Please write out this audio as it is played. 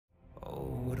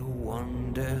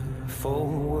wonderful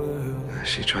world.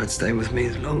 She tried to stay with me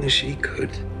as long as she could.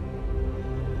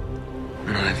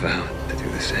 And I vowed to do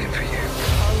the same for you.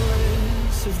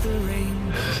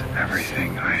 This is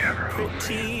everything I ever hoped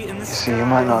for you. You see, you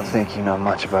might not think you know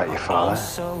much about your father,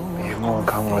 but you've more in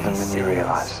common with him than you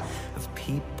realize.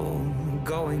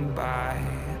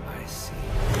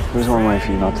 There's one way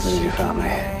for you not to lose your family,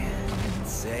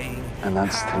 and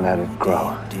that's to let it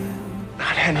grow.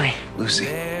 Not Henry. Lucy.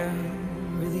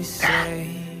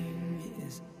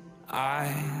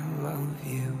 I love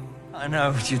you. I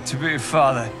know you're to be a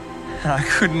father, and I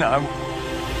couldn't. I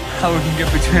wouldn't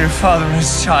get between a father and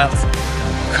his child.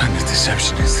 What kind of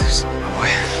deception is this?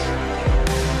 Boy.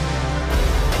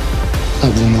 I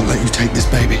will not let you take this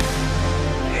baby.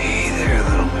 Hey there,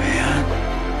 little man.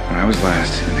 When I was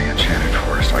last in the Enchanted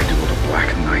Forest, I dueled a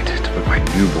black knight to put my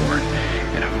newborn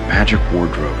in a magic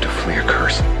wardrobe to flee a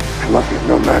curse. I love you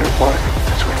no matter what.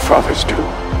 That's what fathers do.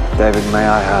 David, may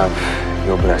I have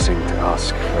your blessing to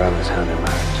ask for Emma's hand in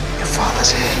marriage? Your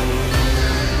father's here.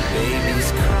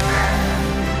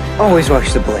 Always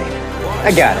watch the blade.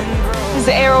 I got it. Is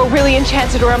the arrow really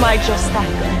enchanted, or am I just that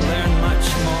good?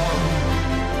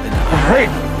 I'm afraid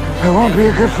I won't be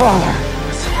a good father.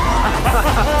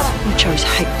 You chose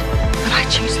hate, but I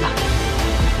choose love.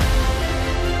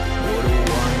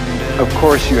 Of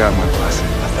course you have my blessing.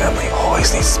 A family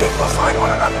always needs to be able to find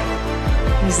one another.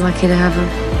 He's lucky to have a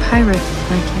pirate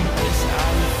like you.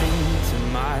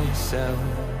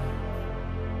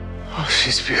 Oh,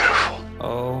 she's beautiful.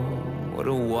 Oh, what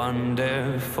a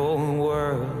wonderful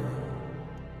world.